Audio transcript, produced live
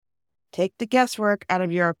Take the guesswork out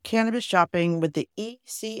of your cannabis shopping with the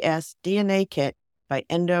ECS DNA Kit by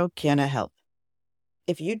Endo Canna Health.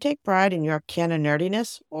 If you take pride in your canna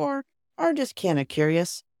nerdiness or are just canna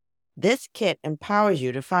curious, this kit empowers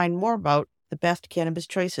you to find more about the best cannabis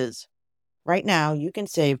choices. Right now, you can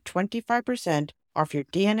save 25% off your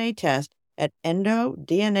DNA test at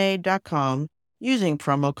endodna.com using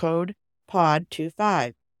promo code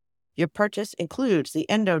POD25. Your purchase includes the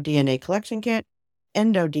Endo DNA Collection Kit,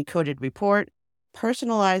 Endo Decoded Report,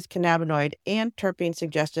 personalized cannabinoid and terpene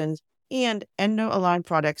suggestions, and Endo-aligned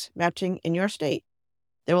products matching in your state.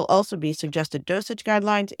 There will also be suggested dosage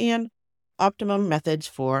guidelines and optimum methods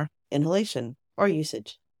for inhalation or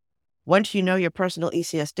usage. Once you know your personal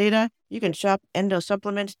ECS data, you can shop Endo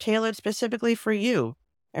supplements tailored specifically for you.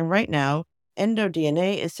 And right now, Endo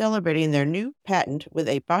DNA is celebrating their new patent with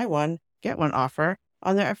a buy one, get one offer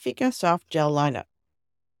on their Afika Soft Gel lineup.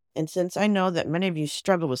 And since I know that many of you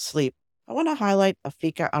struggle with sleep, I want to highlight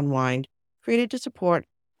Afika Unwind, created to support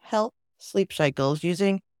health sleep cycles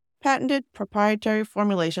using patented proprietary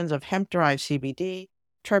formulations of hemp-derived CBD,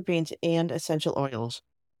 terpenes, and essential oils.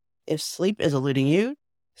 If sleep is eluding you,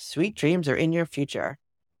 sweet dreams are in your future.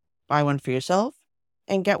 Buy one for yourself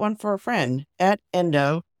and get one for a friend at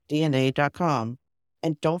endodna.com.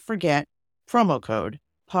 And don't forget promo code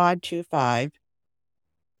POD25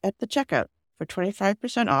 at the checkout for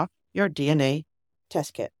 25% off your DNA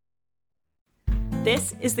test kit.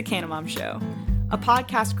 This is The Cannamom Show, a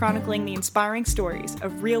podcast chronicling the inspiring stories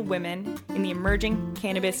of real women in the emerging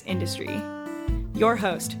cannabis industry. Your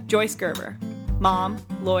host, Joyce Gerber, mom,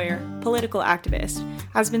 lawyer, political activist,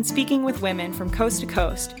 has been speaking with women from coast to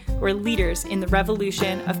coast who are leaders in the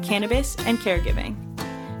revolution of cannabis and caregiving.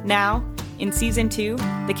 Now, in Season 2,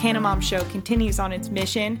 The Cannamom Show continues on its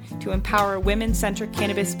mission to empower women-centric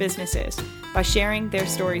cannabis businesses by sharing their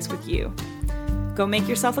stories with you. Go make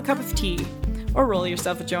yourself a cup of tea or roll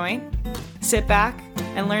yourself a joint. Sit back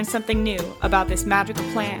and learn something new about this magical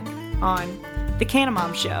plant on The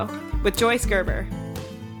Cannamom Show with Joyce Gerber.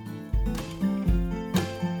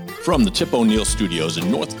 From the Tip O'Neill Studios in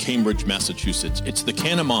North Cambridge, Massachusetts, it's The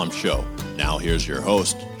Cannamom Show. Now here's your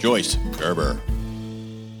host, Joyce Gerber.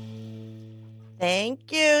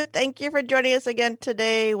 Thank you. Thank you for joining us again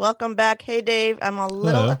today. Welcome back. Hey, Dave. I'm a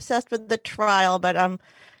little obsessed with the trial, but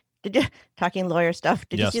did you talking lawyer stuff?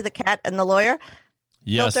 Did you see the cat and the lawyer?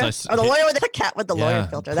 Yes, filter? Or the lawyer with the cat with the lawyer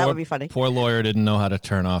filter. That would be funny. Poor lawyer didn't know how to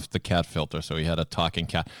turn off the cat filter, so he had a talking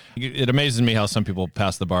cat. It amazes me how some people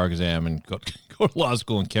pass the bar exam and go to law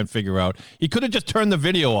school and can't figure out. He could have just turned the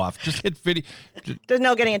video off. Just hit video. There's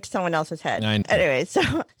no getting into someone else's head. Anyway,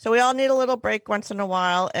 so we all need a little break once in a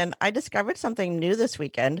while, and I discovered something new this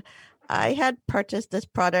weekend. I had purchased this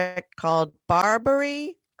product called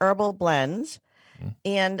Barbary Herbal Blends.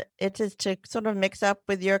 And it is to sort of mix up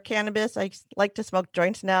with your cannabis. I like to smoke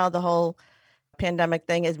joints now. The whole pandemic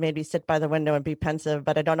thing has made me sit by the window and be pensive,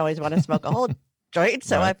 but I don't always want to smoke a whole joint.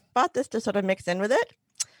 So I bought this to sort of mix in with it,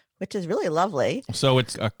 which is really lovely. So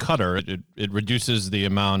it's a cutter. It reduces the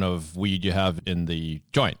amount of weed you have in the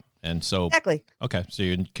joint. And so, exactly. Okay. So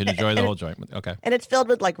you can enjoy the whole joint. Okay. And it's filled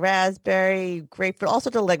with like raspberry, grapefruit, all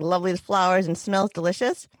sorts of like lovely flowers and smells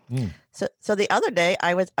delicious. So the other day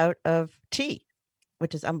I was out of tea,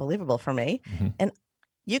 which is unbelievable for me. Mm-hmm. And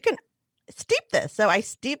you can steep this. So I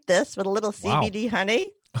steeped this with a little CBD honey.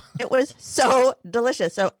 It was so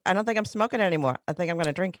delicious. So I don't think I'm smoking it anymore. I think I'm going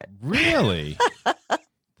to drink it. Really?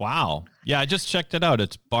 Wow. Yeah, I just checked it out.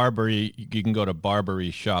 It's Barbary. You can go to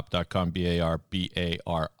barbaryshop.com,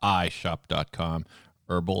 BARBARI shop.com,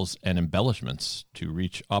 herbals and embellishments to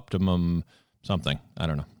reach optimum something. I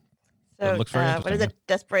don't know. So, it looks very interesting. What is it?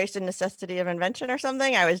 Desperation, necessity of invention or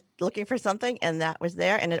something? I was looking for something and that was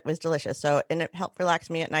there and it was delicious. So, and it helped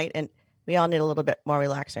relax me at night, and we all need a little bit more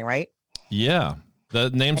relaxing, right? Yeah.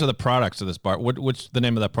 The names of the products of this bar. What's the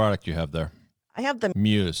name of that product you have there? I have the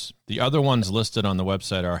Muse. The other ones listed on the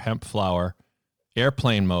website are hemp flower,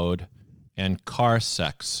 airplane mode, and car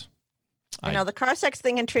sex. I know the car sex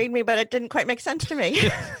thing intrigued me, but it didn't quite make sense to me.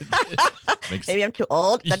 Maybe I'm too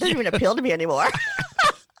old. That doesn't even appeal to me anymore.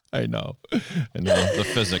 I know. The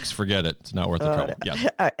physics, forget it. It's not worth the trouble. No.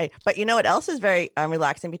 Yeah. Right. But you know what else is very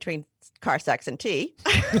relaxing between car sex and tea?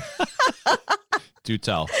 Do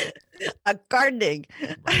tell. Gardening.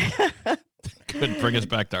 Could bring us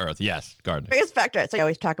back to earth. Yes, gardening. Bring us back to earth. So I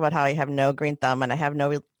always talk about how I have no green thumb and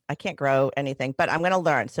I can't grow anything, but I'm going to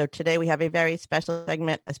learn. So today we have a very special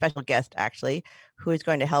segment, a special guest actually, who is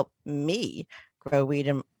going to help me grow weed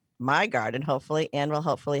in my garden, hopefully, and will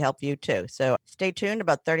hopefully help you too. So stay tuned.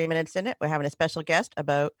 About 30 minutes in it, we're having a special guest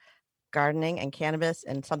about gardening and cannabis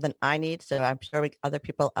and something I need. So I'm sure other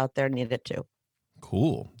people out there need it too.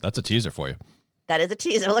 Cool. That's a teaser for you. That is a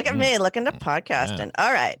teaser. Look at me, looking to podcasting.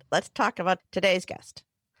 All right, let's talk about today's guest.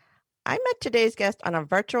 I met today's guest on a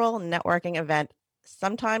virtual networking event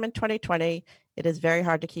sometime in 2020. It is very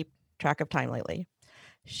hard to keep track of time lately.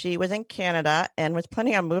 She was in Canada and was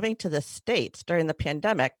planning on moving to the States during the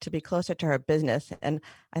pandemic to be closer to her business. And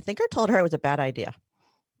I think I told her it was a bad idea.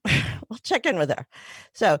 We'll check in with her.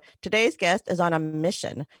 So today's guest is on a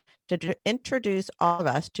mission to introduce all of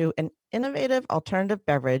us to an innovative alternative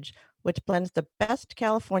beverage which blends the best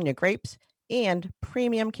California grapes and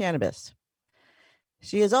premium cannabis.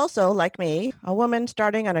 She is also, like me, a woman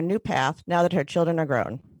starting on a new path now that her children are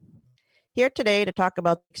grown. Here today to talk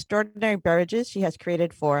about the extraordinary beverages she has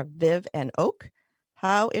created for Viv and Oak,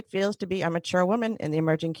 how it feels to be a mature woman in the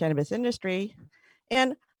emerging cannabis industry,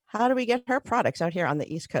 and how do we get her products out here on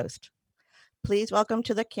the East Coast. Please welcome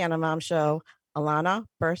to the Cannabis Show, Alana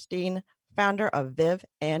Burstein, founder of Viv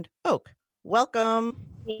and Oak. Welcome.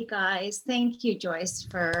 Hey guys, thank you, Joyce,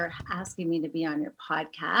 for asking me to be on your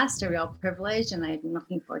podcast. A real privilege, and I've been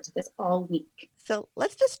looking forward to this all week. So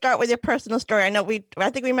let's just start with your personal story. I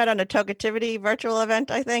think we met on a Togativity virtual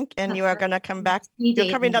event, and you are going to come back.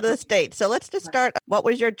 You're coming out of the States. So let's just start. What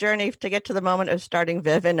was your journey to get to the moment of starting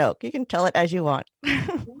Viv and Oak? You can tell it as you want.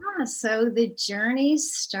 Yeah, so the journey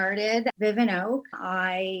started Viv and Oak.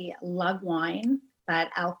 I love wine, but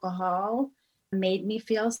alcohol made me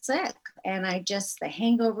feel sick. And the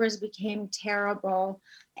hangovers became terrible.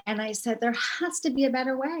 And I said, there has to be a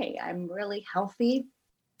better way. I'm really healthy,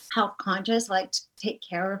 health conscious, like to take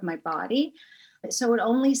care of my body. So it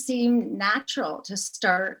only seemed natural to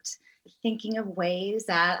start thinking of ways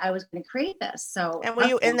that I was going to create this. So, and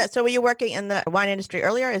were you working in the wine industry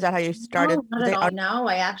earlier? Is that how you started? No, not at all. No,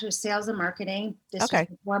 I actually sales and marketing. This was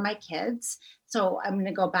before my kids. So I'm going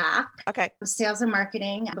to go back. Okay. Sales and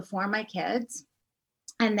marketing before my kids.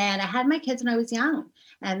 And then I had my kids when I was young.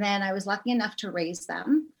 And then I was lucky enough to raise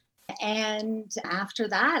them. And after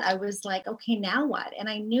that, I was like, okay, now what? And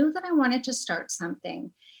I knew that I wanted to start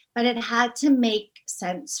something, but it had to make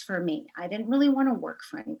sense for me. I didn't really want to work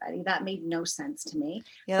for anybody. That made no sense to me.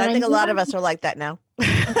 Yeah, I think a lot of us are like that now.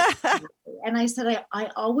 And I said,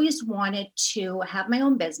 I always wanted to have my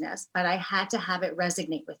own business, but I had to have it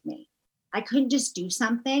resonate with me. I couldn't just do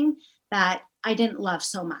something that I didn't love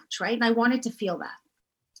so much, right? And I wanted to feel that,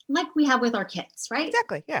 like we have with our kids, right?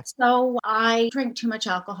 Exactly, yeah. So I drank too much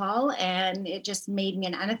alcohol, and it just made me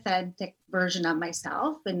an unauthentic version of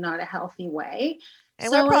myself in not a healthy way.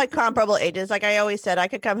 And we're probably comparable ages. Like I always said, I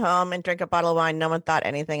could come home and drink a bottle of wine. No one thought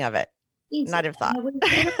anything of it. Easy. Not a thought. It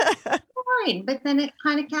was fine, but then it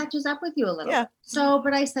kind of catches up with you a little bit. So,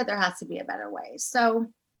 but I said there has to be a better way. So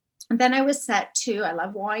then I was set to, I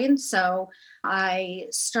love wine. So I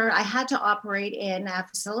had to operate in a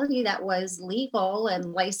facility that was legal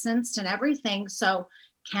and licensed and everything. So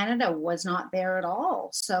Canada was not there at all.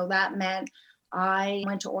 So that meant I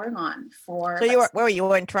went to Oregon for. So where were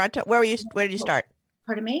you? In Toronto? Where did you start?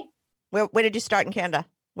 Pardon me? Where did you start in Canada?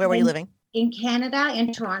 Where were you living? In Canada,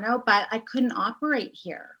 in Toronto, but I couldn't operate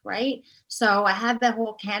here, right? So I had the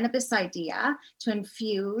whole cannabis idea to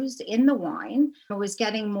infuse in the wine. I was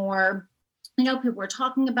getting more, people were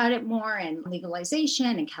talking about it more, and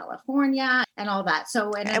legalization in California and all that.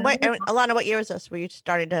 So, and Alana, what year was this? Were you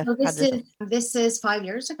starting to? So this is 5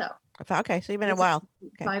 years ago. Okay, so you've been a while.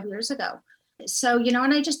 Okay. 5 years ago. So,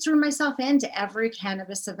 and I just threw myself into every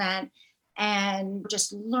cannabis event and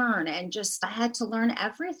just learn, and I had to learn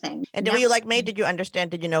everything. And were you like me? Did you understand?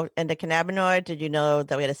 Did you know endocannabinoid? Did you know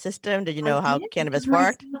that we had a system? Did you know how cannabis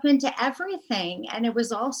worked? Into everything. And it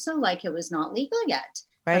was also like, it was not legal yet.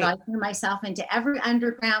 Right. But I threw myself into every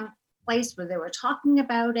underground place where they were talking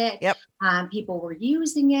about it. Yep. People were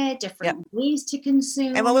using it, different ways to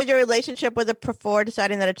consume. And what was your relationship with it before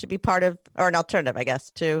deciding that it should be part of, or an alternative, I guess,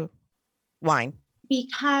 to wine?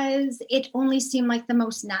 Because it only seemed like the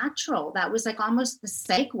most natural. That was like almost the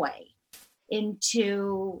segue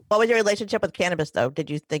into. What was your relationship with cannabis, though? Did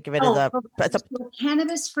you think of it as so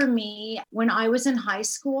cannabis for me, when I was in high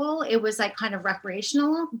school, it was like kind of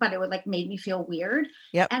recreational, but it would like made me feel weird.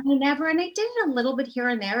 Yep. And I did it a little bit here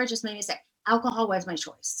and there. It just made me say alcohol was my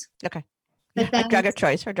choice. Okay. But then, her drug of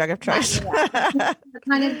choice. Yeah.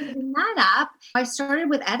 Kind of giving that up, I started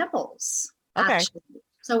with edibles. Okay. Actually.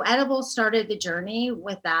 So edibles started the journey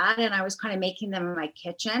with that, and I was kind of making them in my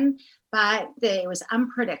kitchen, but it was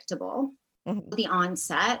unpredictable, the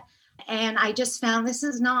onset. And I just found this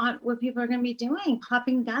is not what people are going to be doing,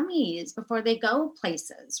 popping gummies before they go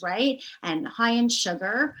places, right? And high in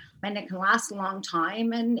sugar, and it can last a long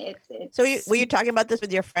time. And it's So were you talking about this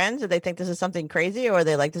with your friends? Did they think this is something crazy, or are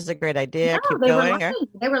they like, this is a great idea, no, keep they were going? loving,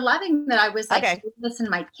 they were loving that I was like Okay. doing this in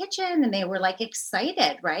my kitchen, and they were like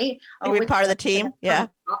excited, right? You be part of the team? Yeah.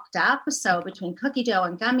 Locked up. So between cookie dough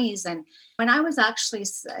and gummies, and when I was actually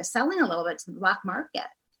selling a little bit to the black market,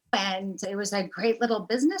 and it was a great little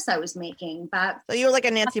business I was making. But So you were like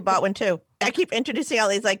a Nancy Botwin too. I keep introducing all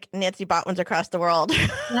these like Nancy Botwins across the world.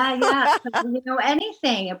 yeah. So,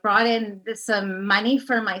 anything. It brought in some money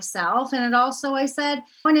for myself, and it also, I said,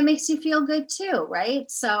 when it makes you feel good too,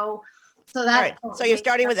 right? So that. All right. So you're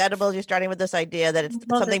starting with edibles. You're starting with this idea that it's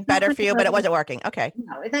something better for you, but it wasn't working. Okay.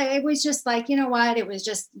 No, it was just like, you know what? It was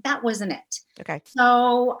just, that wasn't it. Okay.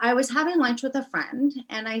 So I was having lunch with a friend,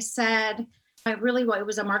 and I said, it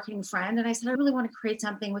was a marketing friend. And I said, I really want to create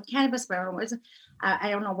something with cannabis, but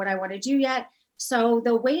I don't know what I want to do yet. So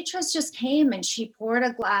the waitress just came and she poured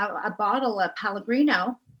a bottle of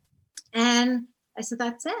Pellegrino. And I said,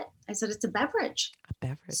 that's it. I said, it's a beverage.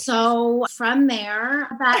 So from there,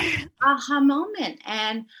 that aha moment.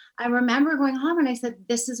 And I remember going home and I said,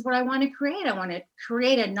 this is what I want to create. I want to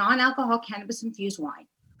create a non-alcohol cannabis infused wine.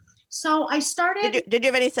 So I started. Did you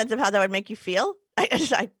have any sense of how that would make you feel?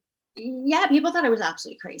 Yeah, people thought I was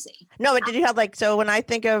absolutely crazy. No, but did you have so when I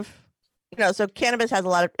think of, so cannabis has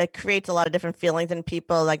it creates a lot of different feelings in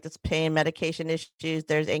people, like this pain, medication issues,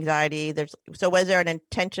 there's anxiety, so was there an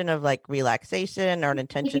intention of like relaxation or an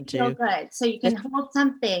intention to feel good? So you can hold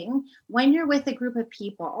something when you're with a group of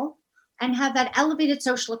people and have that elevated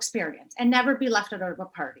social experience and never be left out of a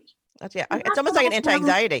party. It's almost like an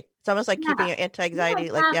anti-anxiety. It's almost like keeping your anti-anxiety,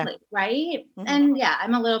 right. Mm-hmm. And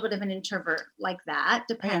I'm a little bit of an introvert like that,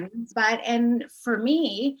 depends. And for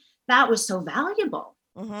me, that was so valuable.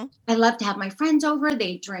 Mm-hmm. I love to have my friends over.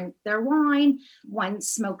 They drink their wine. One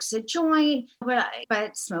smokes a joint,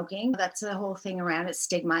 but smoking, that's the whole thing around it,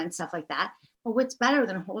 stigma and stuff like that. But what's better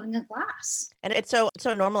than holding a glass? And it's so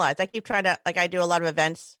normalized. I keep trying to, I do a lot of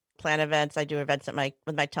events, plan events. I do events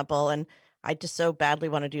with my temple, and I just so badly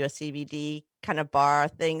want to do a CBD kind of bar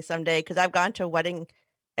thing someday, because I've gone to wedding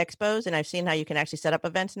expos and I've seen how you can actually set up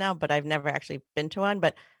events now, but I've never actually been to one.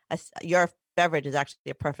 But your beverage is actually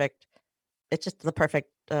it's just the perfect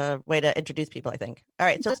way to introduce people, I think. All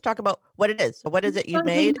right, so let's talk about what it is. So what is it you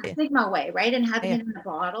made? Sigma way, right? And having it in a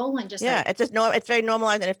bottle and just it's just it's very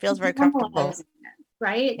normalized and it feels very comfortable.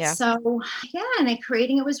 Right. Yeah. So and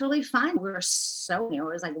creating it was really fun. We were it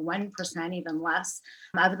was like 1%, even less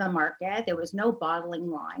of the market. There was no bottling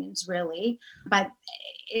lines really. But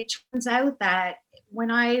it turns out that when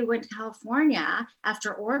I went to California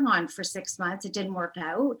after Oregon for 6 months, it didn't work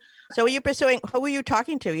out. So who were you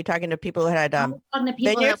talking to? You talking to people who had talking to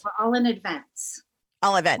people that were all in events.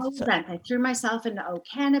 All events. I threw myself into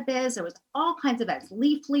Cannabis. There was all kinds of events,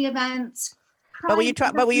 Leafly events. But were you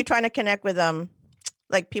trying to connect with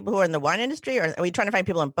like people who are in the wine industry, or are you trying to find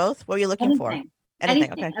people in both? What were you looking for?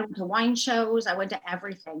 Anything. Okay. I went to wine shows. I went to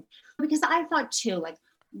everything, because I thought too, like,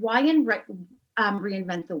 why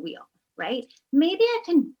reinvent the wheel, right? Maybe I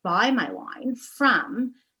can buy my wine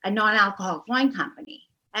from a non-alcoholic wine company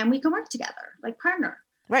and we can work together, like partner.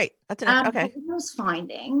 Right. That's okay. I was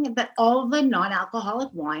finding that all the non-alcoholic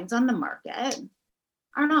wines on the market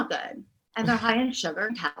are not good, and they're high in sugar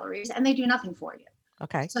and calories, and they do nothing for you.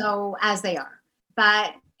 Okay. So as they are.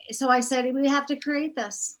 But so I said, we have to create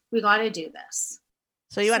this. We got to do this.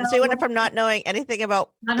 So you went from not knowing anything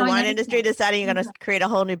about the wine industry, deciding you're going to create a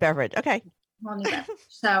whole new beverage. Okay. Whole new beverage.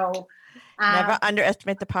 So never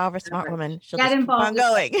underestimate the power of a smart woman. She'll get involved. Keep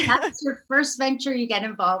on going. That's your first venture you get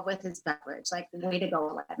involved with is beverage. Like, way to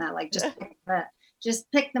go, Alana. Like,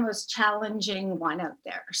 just pick the most challenging one out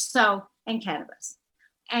there. So, and cannabis,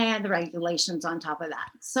 and the regulations on top of that.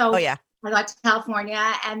 So I got to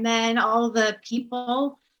California, and then all the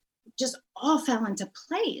people just all fell into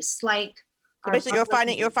place. Like, so basically,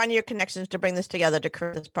 you're finding your connections to bring this together to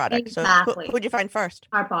create this product. Exactly. So who'd you find first?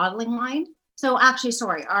 Our bottling line. So actually,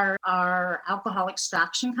 our alcohol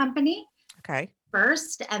extraction company. Okay.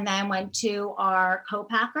 First, and then went to our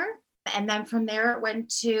co-packer, and then from there it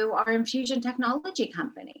went to our infusion technology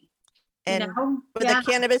company. And were the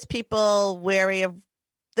cannabis people wary of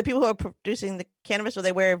the people who are producing the cannabis? Were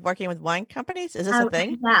they wary of working with wine companies? Is this a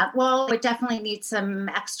thing? Yeah. Well, it definitely needs some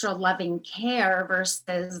extra loving care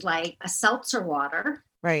versus like a seltzer water.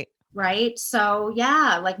 Right. Right. So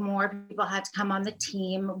like more people had to come on the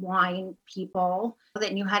team, wine people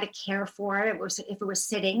that knew how to care for it. If it was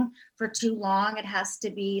sitting for too long, it has to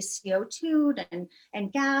be CO2'd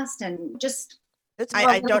and gassed, and just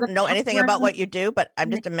I don't know anything about what you. you do, but I'm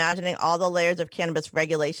just imagining all the layers of cannabis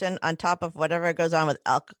regulation on top of whatever goes on with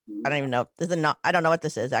alcohol. I don't even know. This is not, I don't know what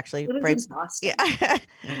this is actually. It was exhausting. Yeah.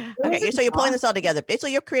 It was Okay. So you're pulling this all exhausting. together.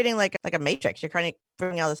 Basically, you're creating like a matrix. You're trying to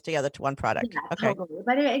bring all this together to one product. Yeah, Okay. totally.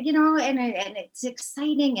 But and it's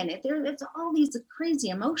exciting, and it's all these crazy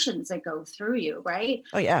emotions that go through you, right?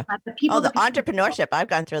 Oh yeah. But the people, Oh, the entrepreneurship. I've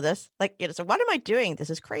gone through this. Like, so what am I doing? This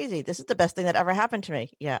is crazy. This is the best thing that ever happened to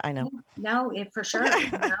me. Yeah, I know. no, it for sure.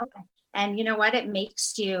 And you know what? It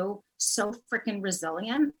makes you so freaking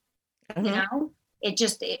resilient. Mhm. You know, it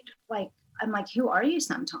like I'm like, who are you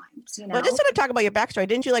sometimes? You know. Well, just sort of talk about your backstory.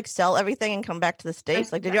 Didn't you like sell everything and come back to the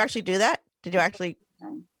States? Like, did you actually do that? Did you actually?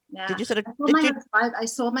 Yeah. Did you sort of? I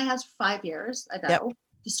sold my house 5 years ago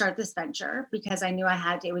to start this venture because I knew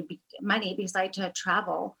it would be money because I had to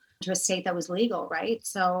travel to a state that was legal, right?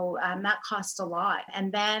 So that cost a lot.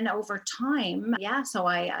 And then over time, so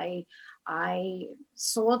I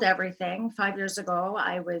sold everything 5 years ago.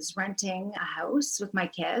 I was renting a house with my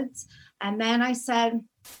kids. And then I said,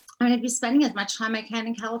 I'm going to be spending as much time I can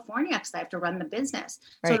in California because I have to run the business.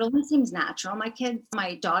 Right. So it only seems natural.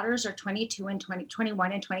 My daughters are 22 and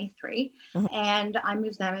 21 and 23, and I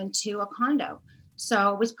moved them into a condo.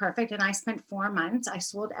 So it was perfect. And I spent 4 months. I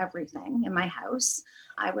sold everything in my house.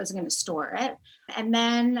 I wasn't going to store it. And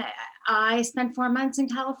then I spent 4 months in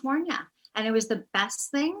California, and it was the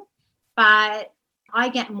best thing. But I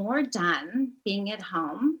get more done being at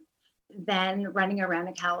home than running around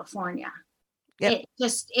in California. Yep.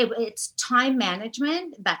 It's time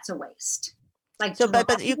management. That's a waste. Like, so, but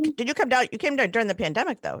did you come down? You came down during the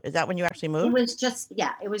pandemic, though. Is that when you actually moved? It was just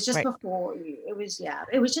before. It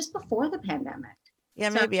was just before the pandemic. Yeah,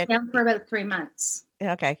 so maybe. Down for about 3 months.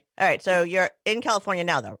 Okay. All right. So you're in California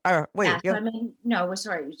now, though. Or wait, yeah. So, I mean, no, it was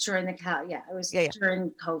during it was during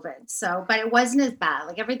COVID. So, but it wasn't as bad.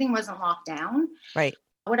 Like, everything wasn't locked down. Right.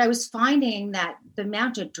 What I was finding that the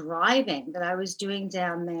amount of driving that I was doing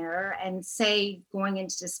down there and say going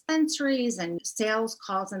into dispensaries and sales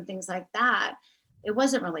calls and things like that, it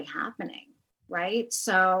wasn't really happening. Right.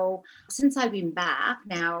 So since I've been back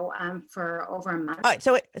now for over a month. All right.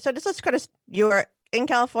 So just let's kind of, you were in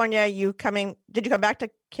California, did you come back to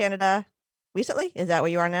Canada recently? Is that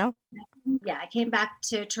where you are now? Yeah, I came back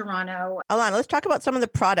to Toronto. Alana, let's talk about some of the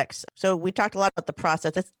products. So we talked a lot about the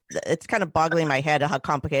process. It's kind of boggling my head how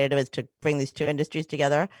complicated it is to bring these two industries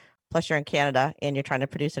together. Plus you're in Canada and you're trying to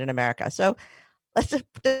produce it in America. So let's just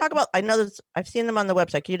talk about, I know I've seen them on the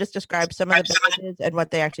website. Can you just describe some of the beverages and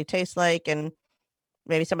what they actually taste like and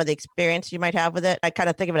maybe some of the experience you might have with it? I kind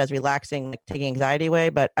of think of it as relaxing, like taking anxiety away,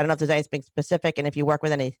 but I don't know if there's anything specific and if you work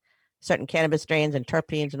with any certain cannabis strains and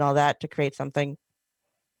terpenes and all that to create something.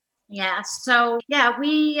 Yeah. So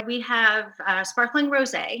we have sparkling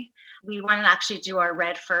rosé. We wanted to actually do our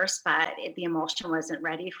red first, but the emulsion wasn't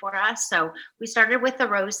ready for us. So we started with the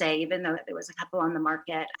rosé, even though there was a couple on the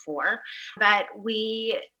market before. But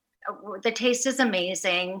the taste is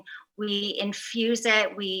amazing. We infuse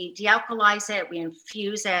it, we dealcoholize it, we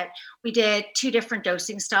infuse it. We did 2 different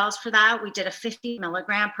dosing styles for that. We did a 50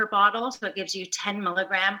 milligram per bottle, so it gives you 10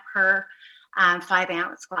 milligram per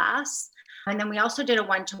 5-ounce glass. And then we also did a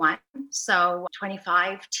 1-to-1, so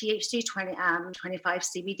 25 THC, 25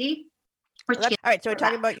 CBD. All right, so we're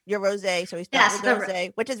talking about your rosé. So we start with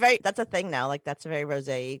rosé, which is that's a thing now. Like that's a very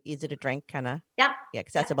rosé, easy to drink, kind of. Yeah,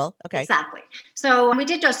 accessible. Yeah, okay, exactly. So we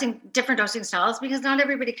did different dosing styles because not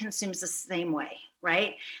everybody consumes the same way,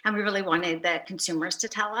 right? And we really wanted the consumers to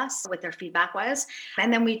tell us what their feedback was.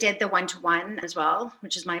 And then we did the 1-to-1 as well,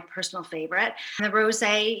 which is my personal favorite. And the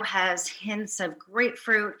rosé has hints of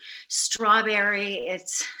grapefruit, strawberry.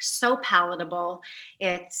 It's so palatable.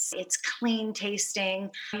 It's clean tasting.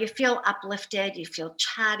 You feel uplifted. You feel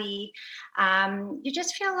chatty. You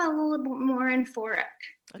just feel a little bit more euphoric.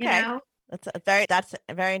 Okay. You know? That's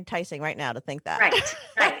very enticing right now to think that. Right.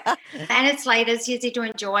 And it's light, it's easy to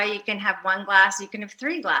enjoy. You can have 1 glass, you can have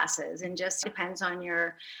 3 glasses, and just depends on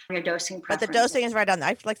your dosing preference. But the dosing is right on there.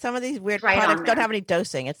 I feel like some of these weird products don't have any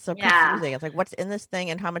dosing. It's so confusing. It's like, what's in this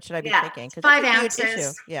thing and how much should I be taking? 5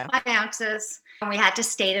 ounces. Yeah. 5 ounces. And we had to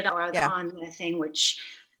state it on the thing, which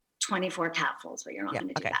 24 capsules, but you're not going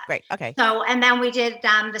to do that. Great. Okay. So, and then we did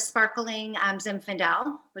the sparkling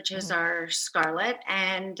Zinfandel, which is our Scarlet,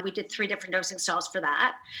 and we did 3 different dosing styles for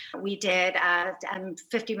that. We did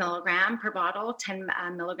 50 milligram per bottle, 10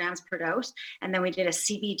 milligrams per dose, and then we did a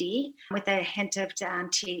CBD with a hint of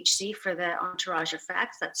THC for the entourage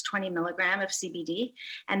effects. That's 20 milligram of CBD,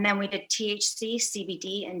 and then we did THC,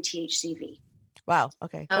 CBD, and THCV. Wow.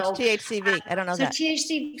 Okay. What's So, THCV? I don't know so that.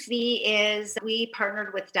 THCV is, we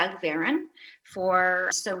partnered with Doug Varon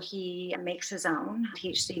so he makes his own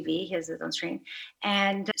THCV, he has his own strain.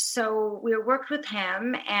 And so we worked with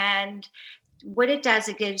him, and what it does,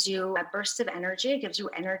 it gives you a burst of energy, it gives you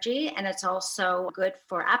energy, and it's also good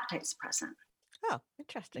for appetite suppressant. Oh,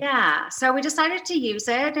 interesting. Yeah, so we decided to use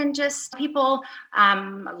it, and just people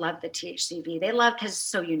love the THCV. They love because it's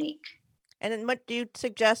so unique. And then what do you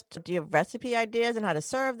suggest? Do you have recipe ideas on how to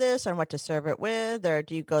serve this and what to serve it with? Or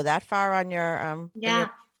do you go that far on your when Yeah.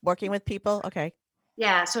 you're working with people? Okay.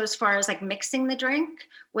 Yeah, so as far as like mixing the drink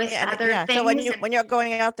with Yeah, other yeah. So things, and when you're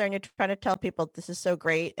going out there and you're trying to tell people this is so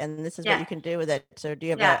great and this is what yeah, you can do with it. So do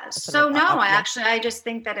you have yeah. a sort of So no, yeah. I just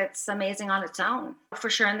think that it's amazing on its own. For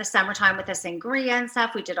sure, in the summertime with the sangria and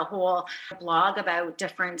stuff, we did a whole blog about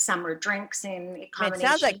different summer drinks in I mean, it sounds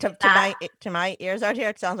combination like with that. to my ears out here,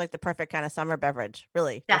 it sounds like the perfect kind of summer beverage.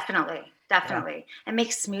 Really. Definitely, Yeah. definitely. And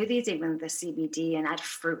make smoothies even with the CBD and add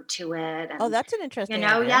fruit to it. Oh, And, that's an interesting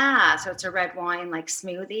idea. yeah. So it's a red wine like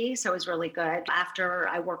smoothie. So it was really good after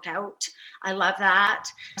I work out. I love that.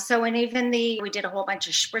 So, and even we did a whole bunch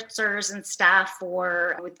of spritzers and stuff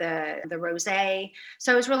with the rosé.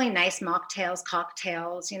 So it was really nice mocktails,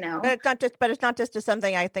 cocktails, But it's not just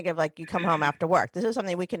something I think of like you come home after work. This is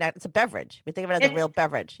something we can, it's a beverage. We think of it as a It, real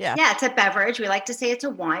beverage. Yeah. Yeah, it's a beverage. We like to say it's a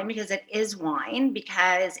wine because it is wine,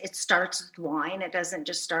 because it starts with wine. It doesn't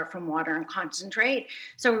just start from water and concentrate.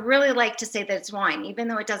 So we really like to say that it's wine, even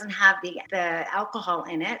though it doesn't have the alcohol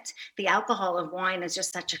in it. The alcohol of wine is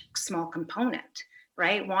just such a small component,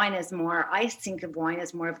 right? I think of wine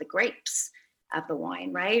as more of the grapes of the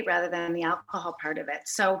wine, right? Rather than the alcohol part of it.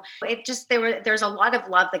 So there's a lot of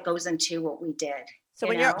love that goes into what we did. So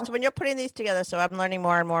when you're putting these together, so I'm learning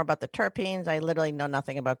more and more about the terpenes. I literally know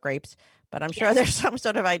nothing about grapes, but I'm sure Yes. there's some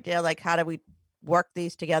sort of idea like how do we work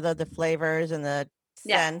these together, the flavors and the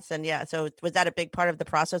Yeah. scents. And yeah, so was that a big part of the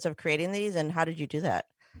process of creating these? And how did you do that?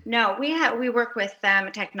 No, we work with a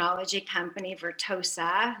technology company,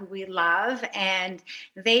 Vertosa, who we love, and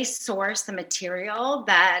they source the material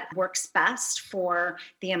that works best for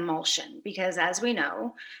the emulsion. Because as we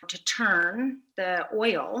know, to turn the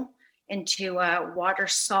oil into a water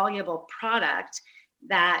soluble product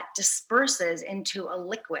that disperses into a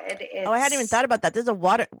liquid, Oh, I hadn't even thought about that. There's a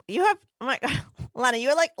water. You have, oh my God, Lana,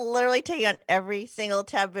 you're like literally taking on every single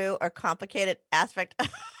taboo or complicated aspect of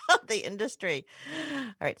the industry.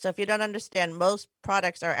 All right. So if you don't understand, most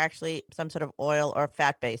products are actually some sort of oil or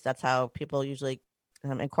fat base. That's how people usually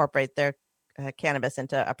incorporate their cannabis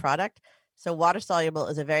into a product. So water soluble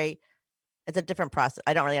is it's a different process.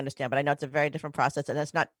 I don't really understand, but I know it's a very different process and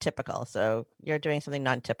it's not typical. So you're doing something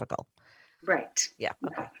non-typical. Right. Yeah.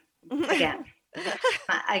 Okay.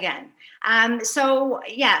 Again. So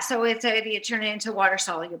you turn it into water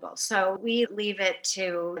soluble. So we leave it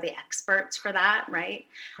to the experts for that, right?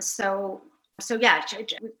 So yeah, we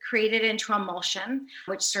create it into emulsion,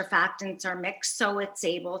 which surfactants are mixed, so it's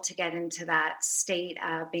able to get into that state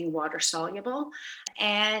of being water soluble.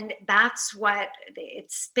 And that's what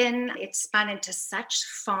it's spun into such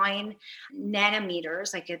fine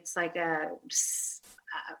nanometers, like it's like a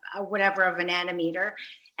whatever of a nanometer.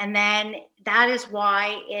 And then that is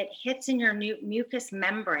why it hits in your mucous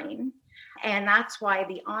membrane. And that's why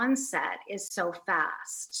the onset is so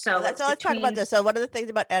fast. So let's talk about this. So one of the things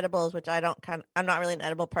about edibles, which I'm not really an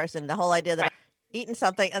edible person, the whole idea that I'm eating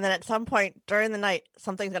something and then at some point during the night,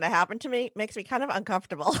 something's going to happen to me makes me kind of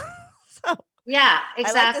uncomfortable. So yeah,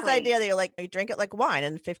 exactly. I like this idea that you drink it like wine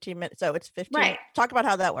in 15 minutes. So it's 15. Right. Talk about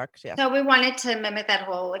how that works. Yeah. So we wanted to mimic that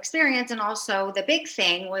whole experience. And also the big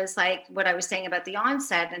thing was like what I was saying about the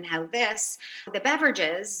onset and how the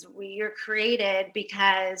beverages, you're created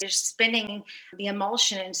because you're spinning the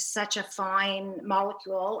emulsion into such a fine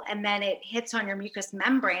molecule, and then it hits on your mucous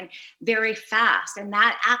membrane very fast, and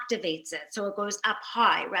that activates it. So it goes up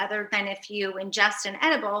high, rather than if you ingest an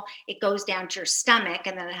edible, it goes down to your stomach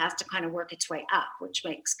and then it has to kind of work its way up, which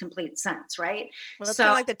makes complete sense, right? Well, it's kind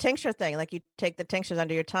of like the tincture thing. Like you take the tinctures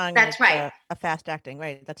under your tongue. That's right. A fast acting,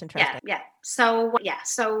 right? That's interesting. Yeah. So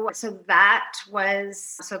that's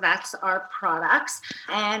our products.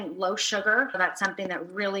 And low sugar, that's something that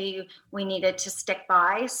really we needed to stick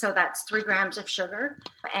by. So that's 3 grams of sugar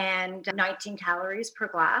and 19 calories per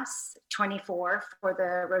glass, 24 for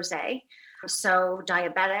the rosé. So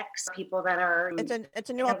diabetics, people that are it's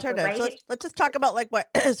a new alternative. So let's just talk about like what.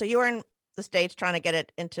 So you were in the States trying to get it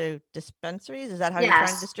into dispensaries. Is that how you're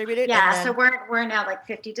trying to distribute it? Yeah. So we're now like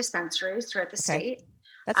 50 dispensaries throughout the state.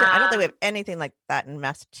 That's it. I don't think we have anything like that in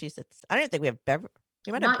Massachusetts. I don't think we have beverage.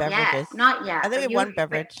 We might have beverages. Not yet. I think we have one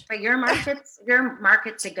beverage. But your market's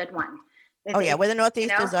a good one. Oh yeah, where the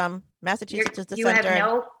Northeast is You're, Massachusetts is the you have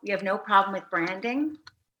center. you have no problem with branding,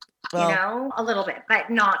 Well, a little bit, but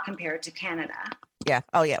not compared to Canada. yeah.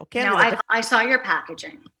 Oh yeah. Canada's I saw your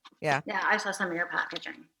packaging. yeah. Yeah, I saw some of your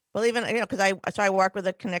packaging. Well, even because I work with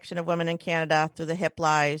a connection of women in Canada through the Hip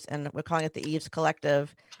Lives, and we're calling it the Eves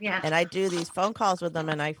Collective. Yeah. And I do these phone calls with them,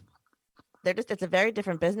 and it's a very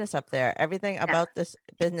different business up there. Everything about this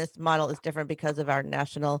business model is different because of our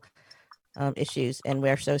national issues, and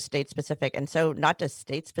we're so state specific, and so not just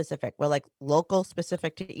state specific. We're like local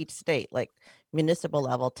specific to each state, like municipal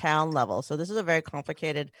level, town level. So this is a very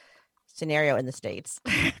complicated scenario in the States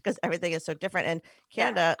because everything is so different. And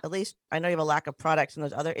Canada, at least I know you have a lack of products and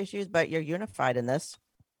those other issues, but you're unified in this.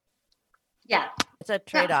 Yeah. It's a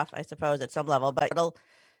trade-off, I suppose, at some level, but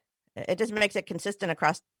it just makes it consistent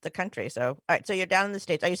across the country. So, all right, so you're down in the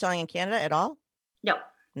States. Are you selling in Canada at all? No.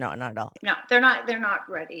 No, not at all. No, they're not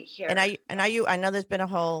ready here. And I know there's been a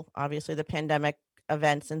whole, obviously the pandemic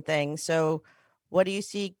events and things. So what do you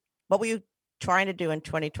see? What were you trying to do in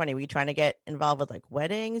 2020? Were you trying to get involved with like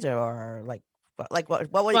weddings or what were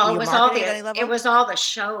Well, you marketing at any level? it was all the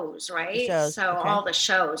shows, right? The shows, so okay. all the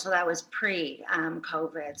shows. So that was pre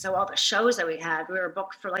COVID. So all the shows that we were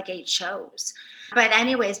booked for like 8 shows. But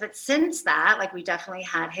since that, like we definitely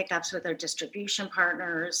had hiccups with our distribution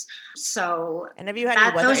partners. So and have you had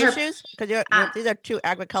any weather issues? Because these are 2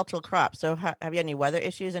 agricultural crops. So have you had any weather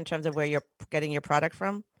issues in terms of where you're getting your product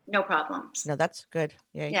from? No problems. No, that's good.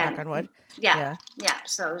 Yeah, knock on wood. Yeah.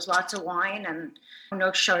 So there's lots of wine and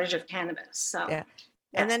no shortage of cannabis. So yeah.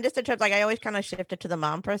 And then just in terms, like I always kind of shifted to the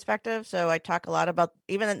mom perspective. So I talk a lot about,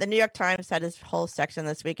 even the New York Times had this whole section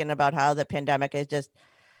this weekend about how the pandemic is just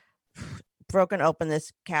broken open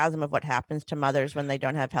this chasm of what happens to mothers when they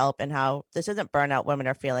don't have help, and how this isn't burnout women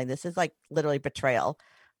are feeling. This is like literally betrayal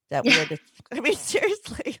that we are just, I mean,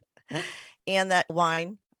 seriously. And that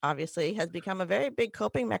wine obviously has become a very big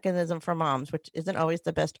coping mechanism for moms, which isn't always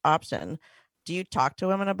the best option. Do you talk to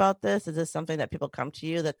women about this? Is this something that people come to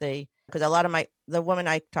you because a lot of the women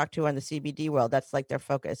I talk to in the CBD world, that's like their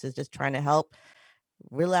focus is just trying to help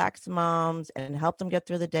relax moms and help them get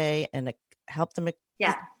through the day and help them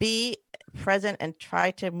be present and try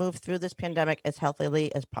to move through this pandemic as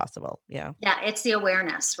healthily as possible. Yeah, it's the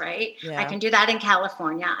awareness, right? Yeah. I can do that in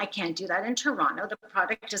California. I can't do that in Toronto. The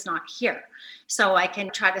product is not here, so I can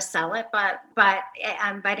try to sell it, but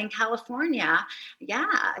in California,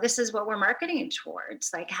 this is what we're marketing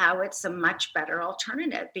towards, like how it's a much better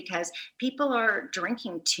alternative, because people are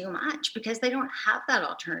drinking too much because they don't have that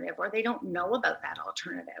alternative, or they don't know about that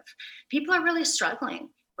alternative. People are really struggling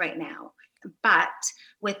right now. But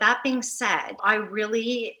with that being said, I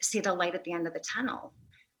really see the light at the end of the tunnel.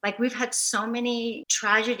 Like we've had so many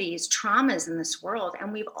tragedies, traumas in this world,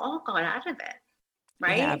 and we've all got out of it,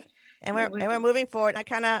 right? And we're moving forward. I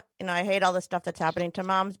kind of, I hate all the stuff that's happening to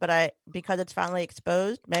moms, but because it's finally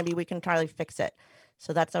exposed, maybe we can try to fix it.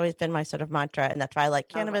 So that's always been my sort of mantra, and that's why I like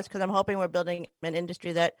cannabis, because I'm hoping we're building an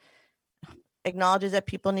industry that acknowledges that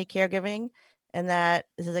people need caregiving, and that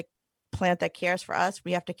this is a plant that cares for us.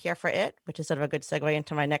 We have to care for it, which is sort of a good segue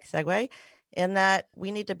into my next segue, in that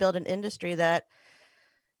we need to build an industry that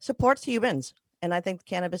supports humans. And I think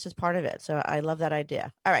cannabis is part of it. So I love that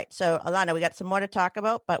idea. All right. So Alana, we got some more to talk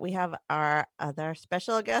about, but we have our other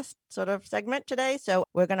special guest sort of segment today. So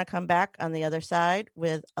we're going to come back on the other side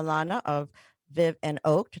with Alana of Viv and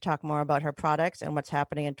Oak to talk more about her products and what's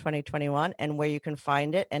happening in 2021 and where you can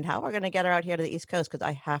find it and how we're going to get her out here to the East Coast, because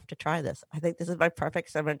I have to try this. I think this is my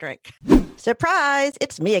perfect summer drink. Surprise!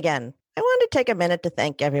 It's me again. I wanted to take a minute to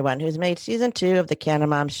thank everyone who's made season 2 of the Canna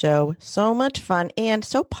Mom Show so much fun and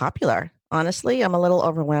so popular. Honestly, I'm a little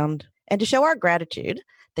overwhelmed. And to show our gratitude,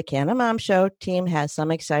 the Canna Mom Show team has some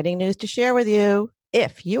exciting news to share with you.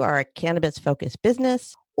 If you are a cannabis-focused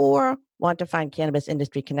business, or want to find cannabis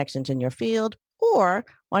industry connections in your field, or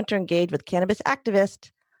want to engage with cannabis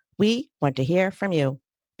activists, we want to hear from you.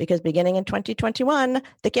 Because beginning in 2021,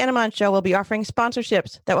 the Canna Mom Show will be offering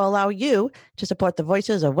sponsorships that will allow you to support the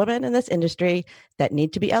voices of women in this industry that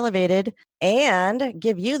need to be elevated, and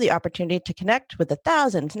give you the opportunity to connect with the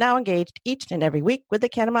thousands now engaged each and every week with the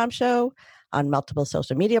Canna Mom Show on multiple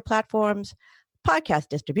social media platforms, podcast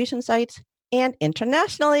distribution sites, and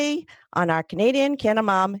internationally on our Canadian Canna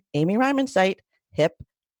Mom Amy Ryman site, Hip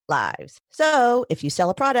Lives. So if you sell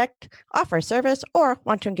a product, offer a service, or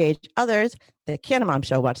want to engage others, the Canna Mom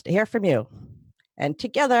Show wants to hear from you. And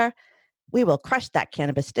together, we will crush that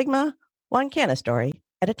cannabis stigma, one canna story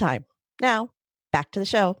at a time. Now, back to the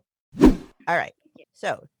show. All right.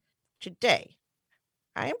 So today,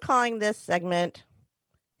 I am calling this segment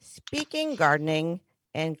Speaking Gardening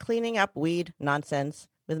and Cleaning Up Weed Nonsense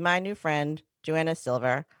with my new friend, Joanna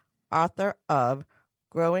Silver, author of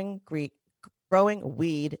Growing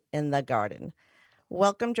Weed in the Garden.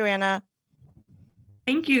 Welcome, Joanna.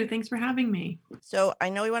 Thank you. Thanks for having me. So I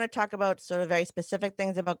know we want to talk about sort of very specific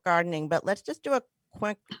things about gardening, but let's just do a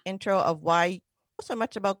quick intro of why you know so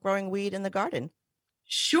much about growing weed in the garden.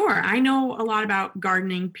 Sure. I know a lot about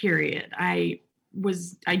gardening, period. I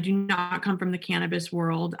do not come from the cannabis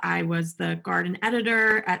world. I was the garden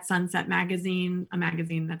editor at Sunset Magazine, a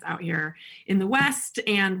magazine that's out here in the West,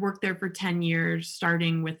 and worked there for 10 years,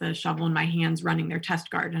 starting with a shovel in my hands, running their test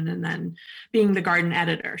garden, and then being the garden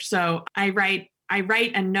editor. So I write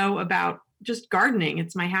and know about just gardening.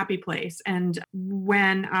 It's my happy place. And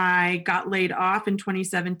when I got laid off in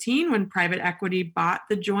 2017, when private equity bought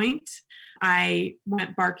the joint, I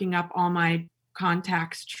went barking up all my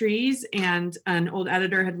contacts trees, and an old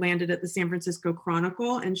editor had landed at the San Francisco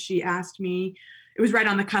Chronicle, and she asked me, it was right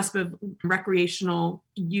on the cusp of recreational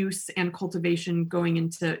use and cultivation going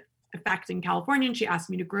into effect in California, and she asked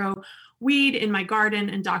me to grow weed in my garden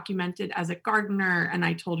and document it as a gardener. And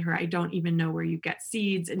I told her, I don't even know where you get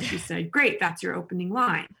seeds. And she said, great, that's your opening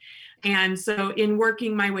line. And so in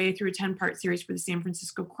working my way through a 10-part series for the San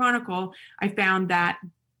Francisco Chronicle, I found that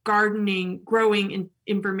growing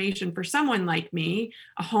information for someone like me,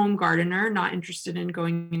 a home gardener, not interested in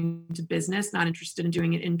going into business, not interested in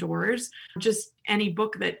doing it indoors, just any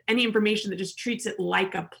information that just treats it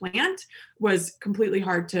like a plant was completely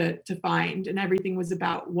hard to find. And everything was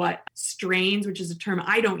about what strains, which is a term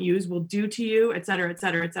I don't use, will do to you, et cetera, et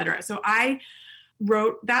cetera, et cetera. So I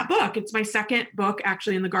wrote that book. It's my second book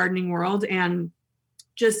actually in the gardening world, and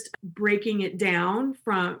just breaking it down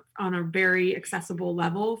on a very accessible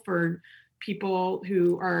level for people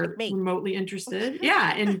who are remotely interested,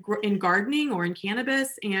 in gardening or in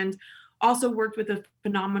cannabis, and also worked with a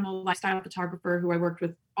phenomenal lifestyle photographer who I worked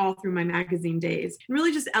with all through my magazine days, and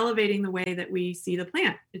really just elevating the way that we see the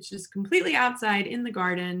plant. It's just completely outside in the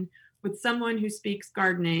garden with someone who speaks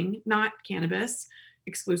gardening, not cannabis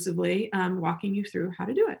exclusively, walking you through how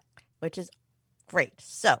to do it. Which is great.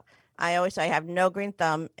 So I always say I have no green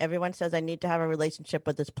thumb. Everyone says I need to have a relationship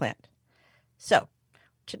with this plant. So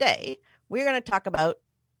today we're going to talk about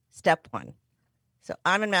step one. So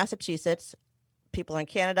I'm in Massachusetts, people in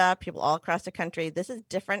Canada, people all across the country. This is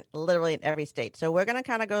different literally in every state. So we're going to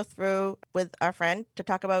kind of go through with our friend to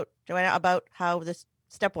talk about, Joanna, about how this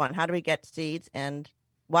step one, how do we get seeds and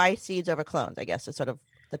why seeds over clones, I guess is sort of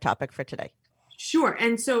the topic for today. Sure.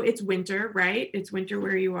 And so it's winter, right? It's winter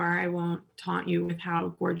where you are. I won't taunt you with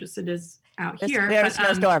how gorgeous it is out here. We have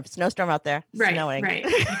a snowstorm out there. Right, snowing. Right.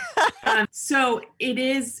 So it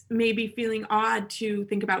is maybe feeling odd to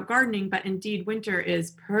think about gardening, but indeed winter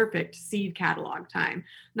is perfect seed catalog time.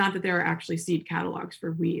 Not that there are actually seed catalogs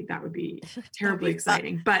for weed. That would be terribly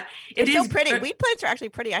exciting, but it's so pretty. Weed plants are actually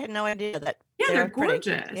pretty. I had no idea that. Yeah, they're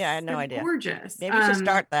gorgeous. Pretty. Yeah, I had no idea. Gorgeous. Maybe we should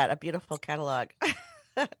start that, a beautiful catalog.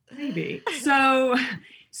 Maybe. So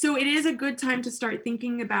it is a good time to start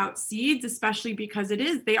thinking about seeds, especially because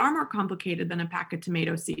they are more complicated than a pack of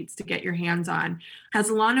tomato seeds to get your hands on. As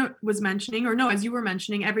Alana was mentioning, as you were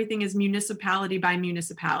mentioning, everything is municipality by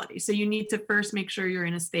municipality. So you need to first make sure you're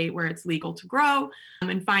in a state where it's legal to grow,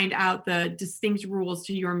 and find out the distinct rules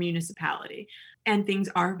to your municipality. And things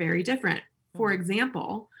are very different. For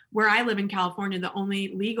example, where I live in California, the only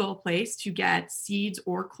legal place to get seeds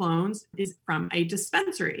or clones is from a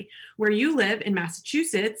dispensary. Where you live in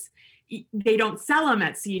Massachusetts, they don't sell them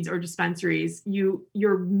at seeds or dispensaries.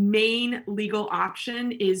 Your main legal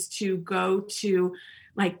option is to go to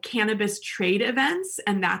like cannabis trade events,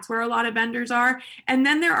 and that's where a lot of vendors are. And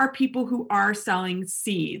then there are people who are selling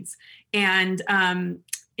seeds. And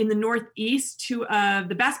in the Northeast, two of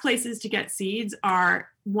the best places to get seeds are,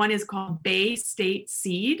 one is called Bay State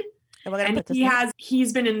Seed. And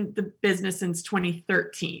he's been in the business since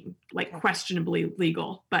 2013, questionably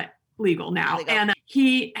legal, but legal now. Legal. And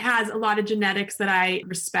he has a lot of genetics that I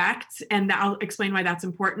respect, and I'll explain why that's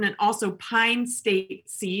important. And also Pine State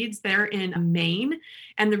Seeds, they're in Maine.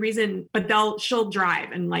 And the reason, she'll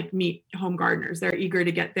drive and meet home gardeners. They're eager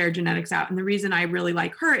to get their genetics out. And the reason I really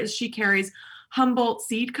like her is she carries Humboldt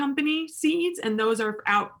Seed Company seeds, and those are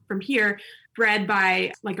out from here, bred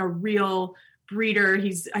by a real breeder.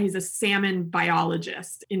 He's a salmon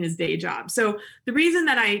biologist in his day job. So the reason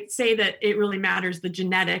that I say that it really matters, the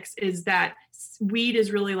genetics, is that weed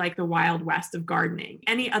is really like the Wild West of gardening.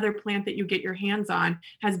 Any other plant that you get your hands on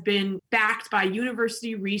has been backed by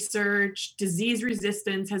university research, disease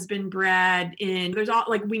resistance has been bred in. There's all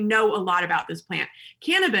like, we know a lot about this plant.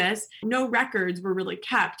 Cannabis, no records were really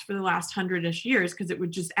kept for the last 100-ish years because it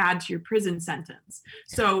would just add to your prison sentence.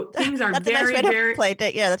 So things are that's very, a nice way very, to play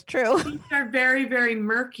it. Yeah, that's true. things are very, very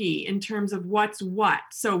murky in terms of what's what.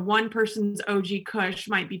 So one person's OG Kush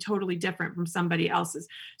might be totally different from somebody else's.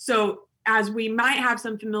 So as we might have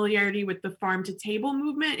some familiarity with the farm to table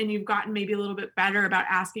movement, and you've gotten maybe a little bit better about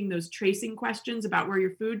asking those tracing questions about where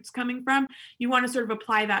your food's coming from, you want to sort of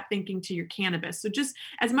apply that thinking to your cannabis. So just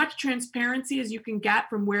as much transparency as you can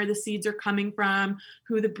get from where the seeds are coming from,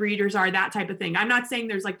 who the breeders are, that type of thing. I'm not saying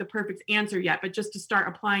there's like the perfect answer yet, but just to start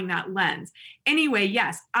applying that lens. Anyway,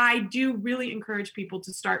 yes, I do really encourage people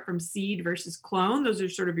to start from seed versus clone. Those are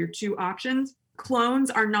sort of your two options.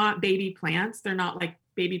 Clones are not baby plants. They're not like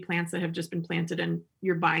baby plants that have just been planted and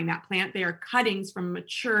you're buying that plant. They are cuttings from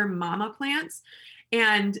mature mama plants.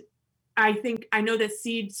 And I know that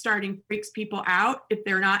seed starting freaks people out if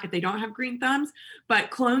they don't have green thumbs,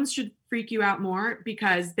 but clones should freak you out more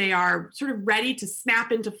because they are sort of ready to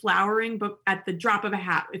snap into flowering, but at the drop of a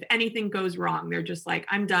hat. If anything goes wrong, they're just like,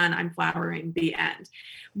 I'm done, I'm flowering, the end.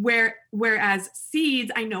 Whereas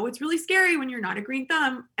seeds, I know it's really scary when you're not a green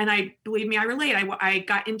thumb. And believe me, I relate. I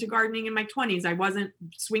got into gardening in my 20s. I wasn't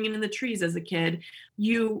swinging in the trees as a kid.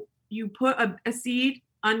 You put a seed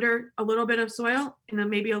under a little bit of soil in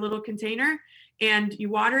maybe a little container, and you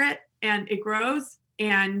water it and it grows,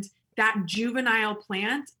 and that juvenile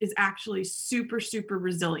plant is actually super, super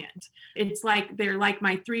resilient. It's like they're like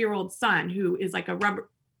my 3-year-old son who is like a rubber.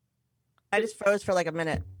 I just froze for like a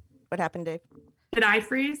minute. What happened, Dave? Did I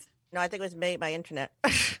freeze? No, I think it was my internet.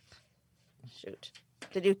 Shoot.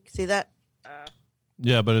 Did you see that?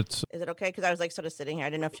 Yeah, but it's... Is it okay? Because I was like sort of sitting here.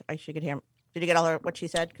 I didn't know if she could hear me. Did you get all what she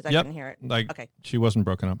said? Because I couldn't hear it. Okay. She wasn't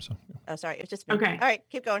broken up, so. Oh, sorry. It was just me. Okay. All right,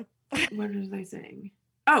 keep going. What was I saying?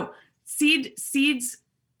 Oh, seeds.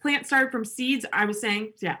 Plant started from seeds. I was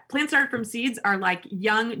saying, yeah, plant started from seeds are like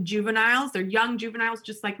young juveniles. They're young juveniles,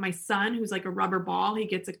 just like my son, who's like a rubber ball. He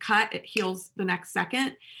gets a cut, it heals the next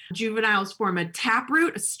second. Juveniles form a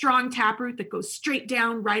taproot, a strong taproot that goes straight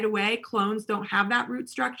down right away. Clones don't have that root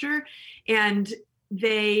structure. And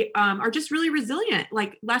they are just really resilient,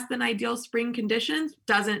 like less than ideal spring conditions.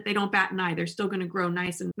 They don't bat an eye. They're still going to grow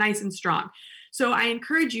nice and strong. So I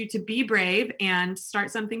encourage you to be brave and start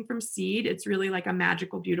something from seed. It's really like a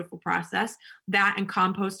magical, beautiful process. That and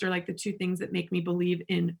compost are like the two things that make me believe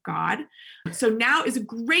in God. So now is a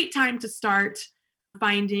great time to start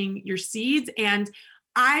finding your seeds. And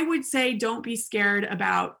I would say don't be scared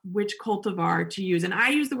about which cultivar to use. And I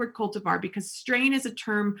use the word cultivar because strain is a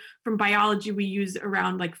term from biology we use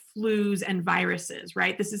around like flus and viruses,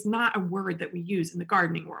 right? This is not a word that we use in the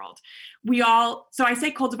gardening world. So I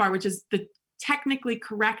say cultivar, which is the technically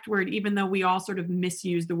correct word, even though we all sort of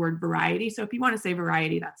misuse the word variety. So if you want to say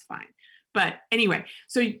variety, that's fine. But anyway,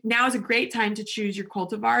 so now is a great time to choose your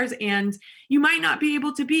cultivars, and you might not be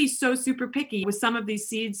able to be so super picky with some of these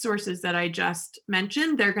seed sources that I just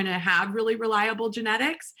mentioned. They're going to have really reliable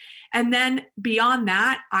genetics. And then beyond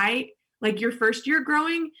that, like your first year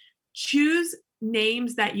growing, choose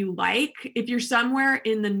names that you like. If you're somewhere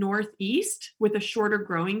in the Northeast with a shorter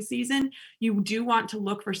growing season, you do want to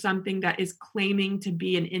look for something that is claiming to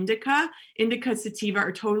be an indica. Indica, sativa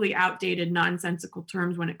are totally outdated, nonsensical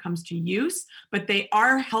terms when it comes to use, but they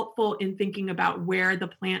are helpful in thinking about where the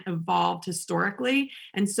plant evolved historically.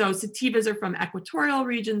 And so sativas are from equatorial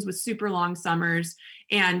regions with super long summers,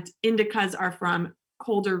 and indicas are from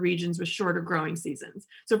colder regions with shorter growing seasons.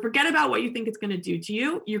 So forget about what you think it's going to do to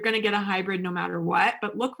you. You're going to get a hybrid no matter what,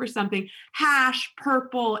 but look for something hash,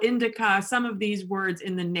 purple, indica, some of these words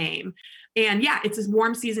in the name. And yeah, it's a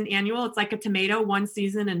warm season annual. It's like a tomato, one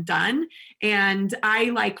season and done. And I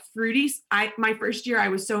like fruities. My first year, I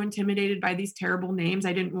was so intimidated by these terrible names.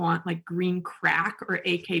 I didn't want like green crack or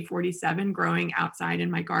AK-47 growing outside in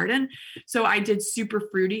my garden. So I did super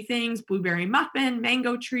fruity things, blueberry muffin,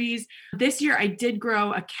 mango trees. This year I did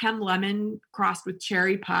grow a chem lemon crossed with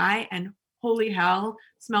cherry pie, and holy hell,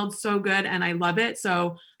 smelled so good and I love it.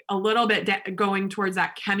 So a little bit going towards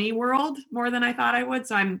that chemi world more than I thought I would.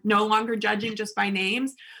 So I'm no longer judging just by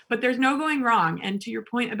names, but there's no going wrong. And to your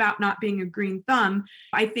point about not being a green thumb,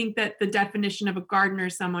 I think that the definition of a gardener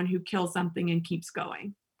is someone who kills something and keeps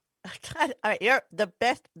going. God, all right, you're the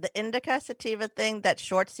best. The indica sativa thing, that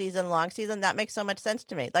short season, long season, that makes so much sense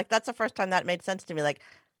to me. Like that's the first time that made sense to me. Like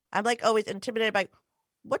I'm like always intimidated by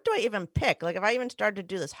what do I even pick? Like if I even started to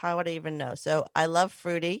do this, how would I even know? So I love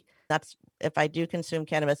fruity. That's if I do consume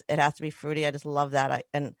cannabis, it has to be fruity. I just love that.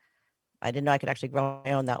 And I didn't know I could actually grow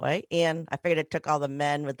my own that way. And I figured it took all the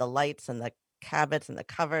men with the lights and the habits and the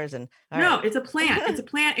covers and no, it's a plant. It's a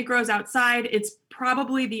plant. It grows outside. It's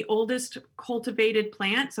probably the oldest cultivated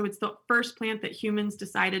plant. So it's the first plant that humans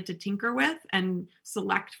decided to tinker with and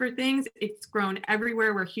select for things. It's grown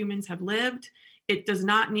everywhere where humans have lived. It does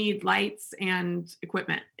not need lights and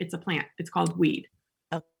equipment. It's a plant. It's called weed.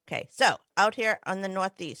 Okay. So out here on the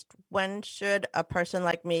Northeast, when should a person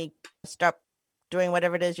like me start doing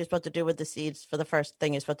whatever it is you're supposed to do with the seeds for the first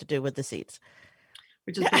thing you're supposed to do with the seeds?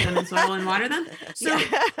 Which is put them in soil and water them. So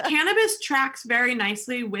cannabis tracks very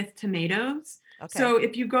nicely with tomatoes. Okay. So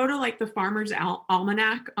if you go to like the Farmer's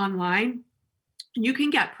Almanac online, you can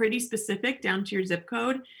get pretty specific down to your zip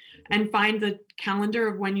code and find the calendar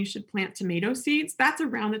of when you should plant tomato seeds. That's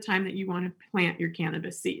around the time that you want to plant your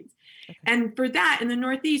cannabis seeds. Okay. And for that, in the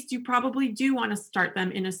Northeast, you probably do want to start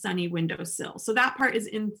them in a sunny windowsill. So that part is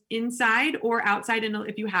inside or outside.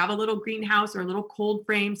 If you have a little greenhouse or a little cold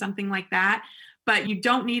frame, something like that. But you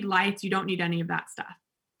don't need lights. You don't need any of that stuff.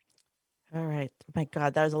 All right. My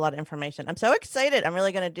God, that was a lot of information. I'm so excited. I'm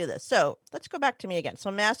really going to do this. So let's go back to me again. So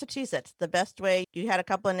Massachusetts, the best way, you had a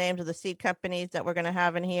couple of names of the seed companies that we're going to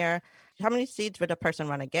have in here. How many seeds would a person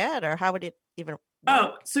want to get, or how would it even work?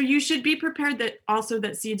 Oh, so you should be prepared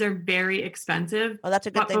that seeds are very expensive. Oh, that's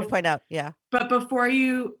a good thing to point out. Yeah. But before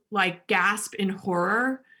you like gasp in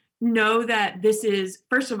horror, know that this is,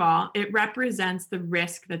 first of all, it represents the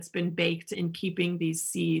risk that's been baked in keeping these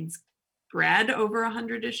seeds bred over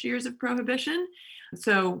 100-ish years of prohibition.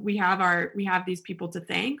 So we have these people to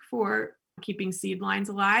thank for keeping seed lines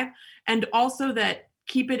alive, and also that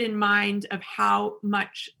keep it in mind of how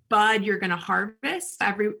much bud you're going to harvest,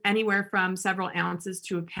 anywhere from several ounces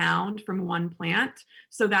to a pound from one plant.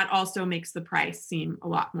 So that also makes the price seem a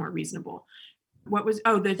lot more reasonable. What was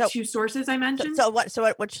two sources I mentioned?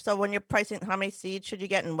 So when you're pricing, how many seeds should you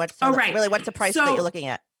get, and what's the price that you're looking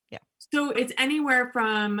at? Yeah. So it's anywhere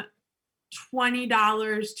from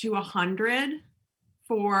 $20 to $100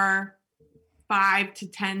 for 5 to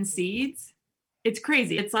 10 seeds. It's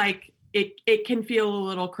crazy. It's like it can feel a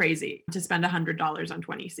little crazy to spend $100 on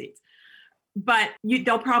 20 seeds. But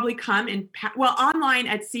they'll probably come in, online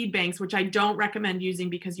at seed banks, which I don't recommend using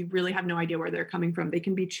because you really have no idea where they're coming from. They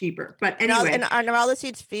can be cheaper. But anyway. And are all the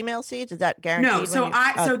seeds female seeds? Is that guaranteed? No. So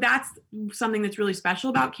that's something that's really special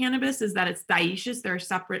about cannabis is that it's dioecious. There are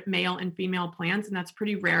separate male and female plants, and that's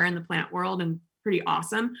pretty rare in the plant world and pretty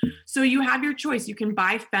awesome. So you have your choice. You can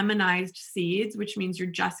buy feminized seeds, which means you're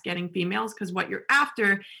just getting females, because what you're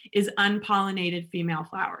after is unpollinated female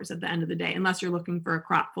flowers at the end of the day, unless you're looking for a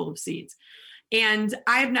crop full of seeds. And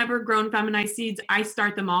I've never grown feminized seeds. I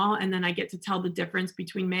start them all, and then I get to tell the difference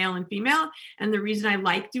between male and female. And the reason I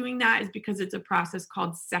like doing that is because it's a process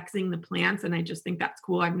called sexing the plants. And I just think that's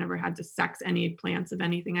cool. I've never had to sex any plants of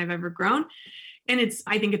anything I've ever grown. And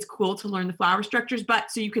I think it's cool to learn the flower structures.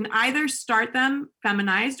 But so you can either start them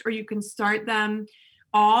feminized, or you can start them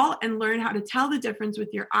all and learn how to tell the difference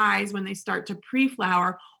with your eyes when they start to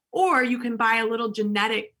pre-flower, or you can buy a little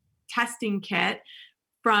genetic testing kit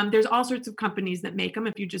there's all sorts of companies that make them.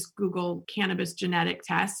 If you just Google cannabis genetic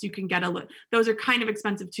tests, you can get those are kind of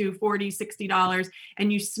expensive too, $40, $60.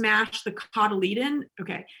 And you smash the cotyledon.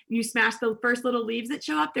 Okay. You smash the first little leaves that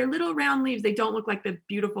show up. They're little round leaves. They don't look like the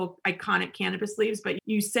beautiful iconic cannabis leaves, but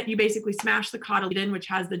you basically smash the cotyledon, which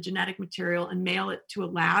has the genetic material, and mail it to a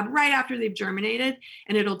lab right after they've germinated.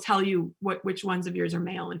 And it'll tell you which ones of yours are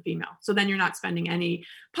male and female. So then you're not spending any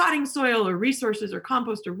potting soil or resources or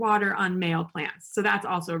compost or water on male plants. So that's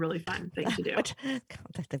also a really fun thing to do.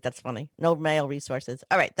 I think that's funny. No male resources.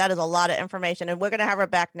 All right. That is a lot of information. And we're going to have her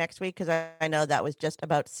back next week because I know that was just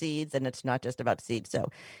about seeds, and it's not just about seeds. So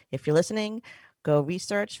if you're listening, go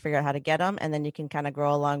research, figure out how to get them, and then you can kind of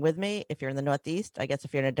grow along with me. If you're in the Northeast, I guess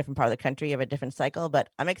if you're in a different part of the country, you have a different cycle. But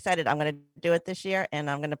I'm excited. I'm going to do it this year, and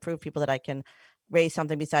I'm going to prove people that I can raise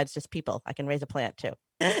something besides just people. I can raise a plant too.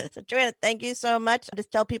 So Joanna, thank you so much.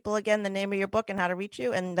 Just tell people again the name of your book and how to reach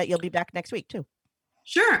you, and that you'll be back next week too.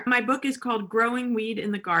 Sure. My book is called Growing Weed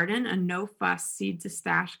in the Garden, a no-fuss seed to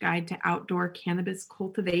stash guide to outdoor cannabis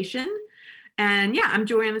cultivation. And yeah, I'm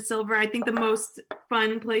Joanna Silver. I think the most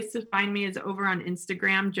fun place to find me is over on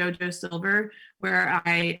Instagram, Jojo Silver, where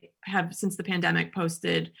I have, since the pandemic,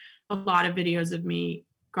 posted a lot of videos of me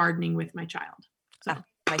gardening with my child. So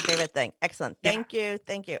my favorite thing. Excellent. Thank you.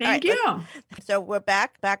 Thank you. So we're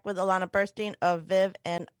back with Alana Burstein of Viv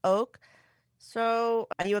and Oak. So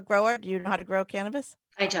are you a grower? Do you know how to grow cannabis?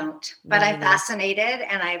 I don't, but I'm fascinated,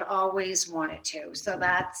 and I've always wanted to. So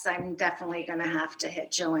I'm definitely going to have to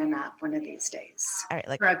hit Joanna up one of these days. All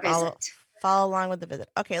right, for a visit. Follow along with the visit.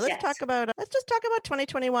 Okay, let's just talk about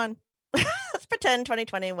 2021. let's pretend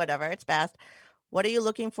 2020, whatever, it's past. What are you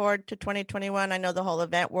looking forward to 2021? I know the whole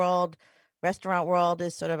event world, restaurant world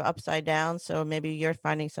is sort of upside down. So maybe you're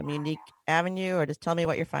finding some unique avenue, or just tell me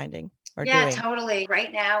what you're finding or Yeah, doing. totally.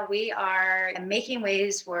 Right now, we are making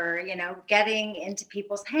waves. We're, getting into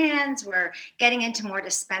people's hands. We're getting into more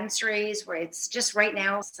dispensaries where it's just right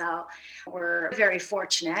now. So we're very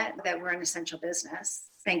fortunate that we're an essential business.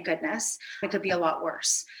 Thank goodness. It could be a lot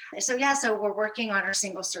worse. So we're working on our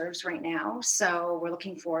single serves right now. So we're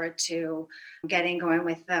looking forward to getting going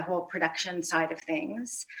with the whole production side of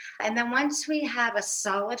things. And then once we have a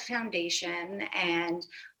solid foundation and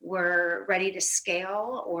we're ready to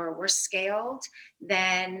scale or we're scaled,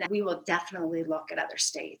 then we will definitely look at other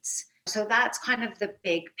states. So that's kind of the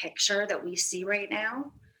big picture that we see right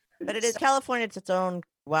now. But it is California, it's its own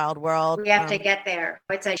wild world. We have to get there.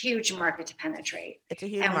 It's a huge market to penetrate. It's a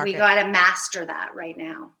huge market. And we got to master that right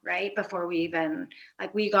now, right? Before we even,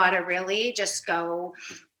 we got to really just go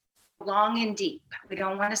long and deep. We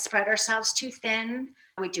don't want to spread ourselves too thin.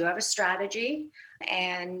 We do have a strategy,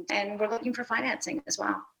 and we're looking for financing as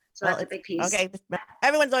well. So that's a big piece. Okay.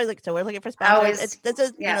 Everyone's always so we're looking for sponsors. This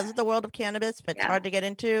is the world of cannabis, but it's hard to get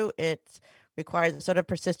into. It requires a sort of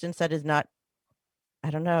persistence that is not, I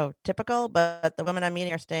don't know, typical, but the women I'm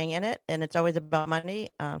meeting are staying in it, and it's always about money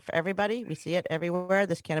for everybody. We see it everywhere,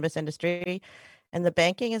 this cannabis industry, and the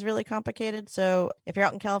banking is really complicated. So if you're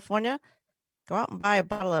out in California, go out and buy a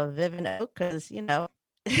bottle of Vivin Oak because,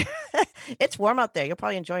 it's warm out there. You'll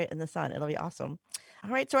probably enjoy it in the sun. It'll be awesome. All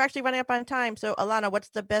right, so we're actually running up on time. So Alana, what's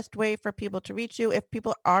the best way for people to reach you? If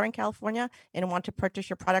people are in California and want to purchase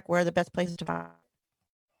your product, where are the best places to find?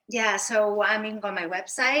 Yeah, so you can go on my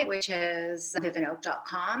website, which is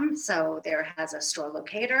vivinoak.com. So there has a store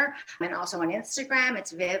locator. And also on Instagram,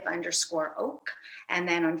 it's viv_oak. And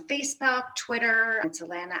then on Facebook, Twitter, it's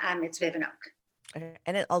Alana, it's Vivinoak. Okay.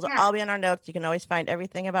 And it'll all be in our notes. You can always find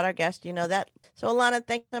everything about our guest. You know that. So Alana,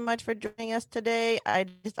 thanks so much for joining us today. I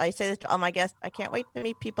say this to all my guests. I can't wait to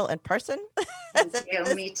meet people in person.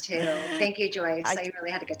 Me too. Thank you, Joyce. I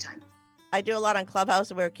really had a good time. I do a lot on Clubhouse,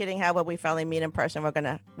 and we were kidding how when we finally meet in person,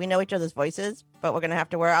 we know each other's voices, but we're going to have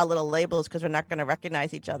to wear our little labels because we're not going to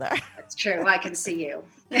recognize each other. That's true. I can see you.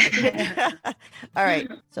 All right.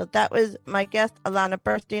 So that was my guest, Alana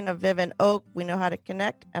Burstein of Vivin Oak. We know how to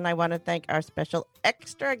connect. And I want to thank our special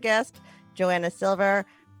extra guest, Joanna Silver,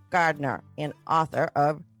 gardener and author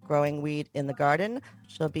of Growing Weed in the Garden.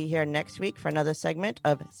 She'll be here next week for another segment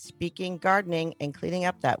of Speaking Gardening and Cleaning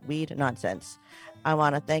Up That Weed Nonsense. I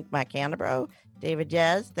want to thank my Canabro, David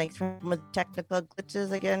Yaz. Thanks for the technical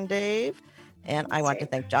glitches again, Dave. And I want to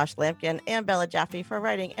thank Josh Lampkin and Bella Jaffe for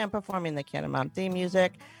writing and performing the Canna Mom theme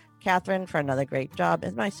music. Catherine for another great job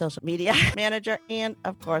as my social media manager. And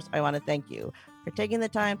of course, I want to thank you for taking the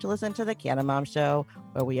time to listen to the Canna Mom Show,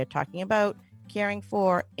 where we are talking about caring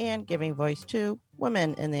for and giving voice to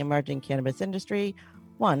women in the emerging cannabis industry,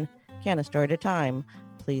 one canna story at a time.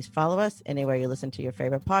 Please follow us anywhere you listen to your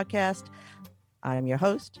favorite podcast. I'm your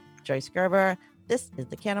host, Joyce Gerber. This is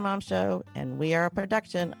the Canna Mom Show, and we are a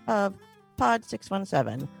production of Pod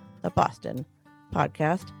 617, the Boston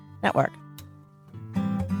Podcast Network.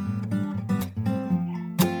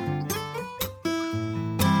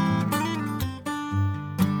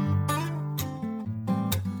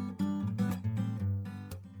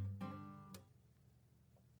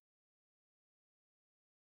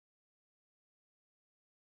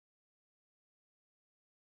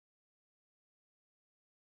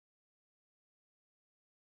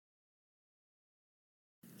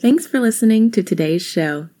 Thanks for listening to today's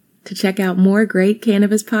show. To check out more great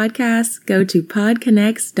cannabis podcasts, go to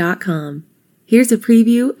podconnects.com. Here's a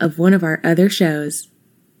preview of one of our other shows.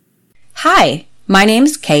 Hi, my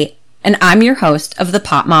name's Kate, and I'm your host of the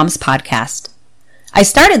Pop Moms Podcast. I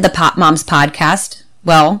started the Pop Moms Podcast,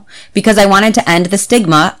 because I wanted to end the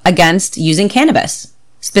stigma against using cannabis,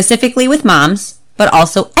 specifically with moms, but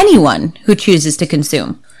also anyone who chooses to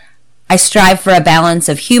consume. I strive for a balance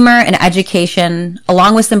of humor and education,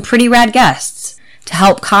 along with some pretty rad guests, to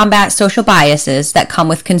help combat social biases that come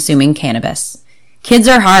with consuming cannabis. Kids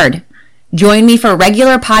are hard. Join me for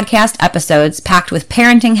regular podcast episodes packed with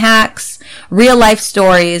parenting hacks, real-life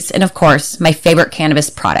stories, and of course, my favorite cannabis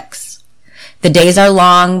products. The days are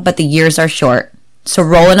long, but the years are short. So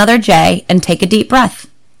roll another J and take a deep breath.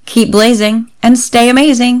 Keep blazing and stay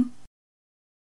amazing.